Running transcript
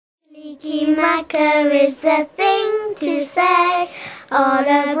Makemake is the thing to say on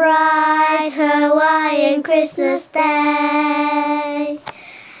a bright Hawaiian Christmas day.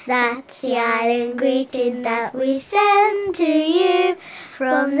 That's the island greeting that we send to you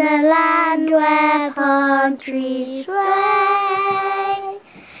from the land where palm trees sway.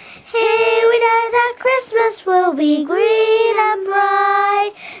 Here we know that Christmas will be green and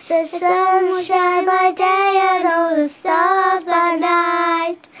bright, the sun will shine by day and all the stars by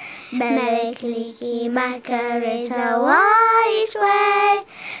night. Mele Kalikimaka is Hawaii's way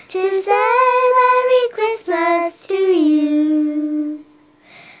to say Merry Christmas to you.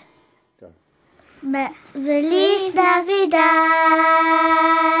 Feliz Navidad,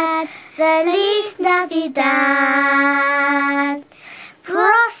 Feliz Navidad.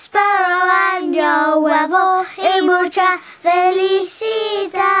 Prospero año nuevo y mucha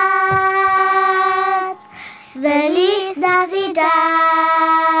felicidad. Feliz Navidad,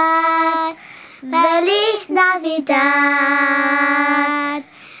 Feliz Navidad.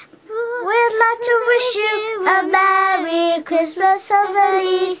 We'd like to wish you a Merry Christmas and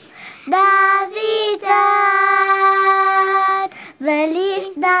Feliz Navidad. Feliz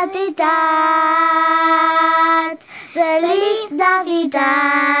Navidad, Feliz Navidad.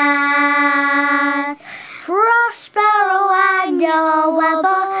 Prospero año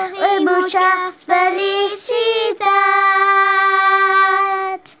nuevo y mucha felicidad.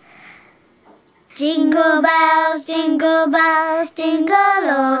 Jingle bells, jingle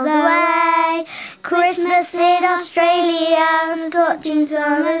all the way. Christmas in Australia, scorching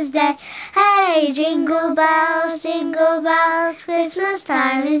summer's day. Hey, jingle bells, Christmas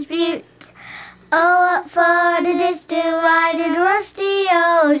time is beaut. Oh, what fun it is to ride in a rusty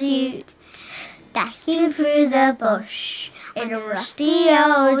old ute, dashing through the bush in a rusty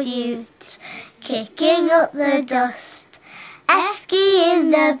old ute, kicking up the dust, Esky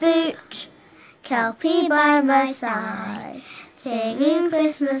in the boot, Kelpie by my side, singing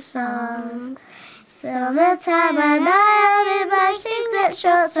Christmas songs. Summertime and I am in my singlet,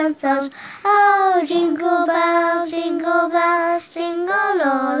 shorts and thongs. Oh, jingle bells, jingle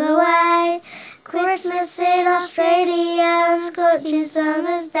all the way. Christmas in Australia, scorching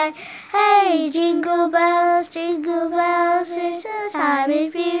summer's day. Hey, jingle bells, Christmas time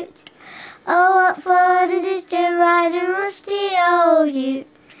is beaut. Oh, what fun it is to ride a rusty old ute.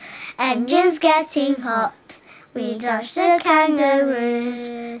 Engines getting hot, we dodge the kangaroos.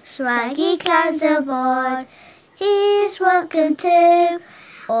 Swaggy clowns aboard, he's welcome to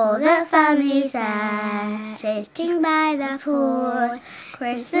all the families there, sitting by the pool.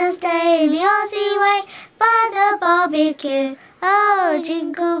 Christmas Day in the Aussie way, by the barbecue. Oh,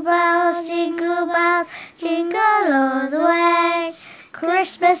 jingle bells, jingle all the way.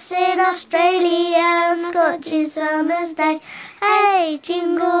 Christmas in Australia, scorching summer's day. Hey,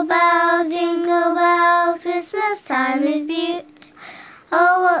 jingle bells, Christmas time is beaut.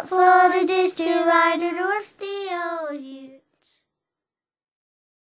 Oh, what fun it is to ride in a rusty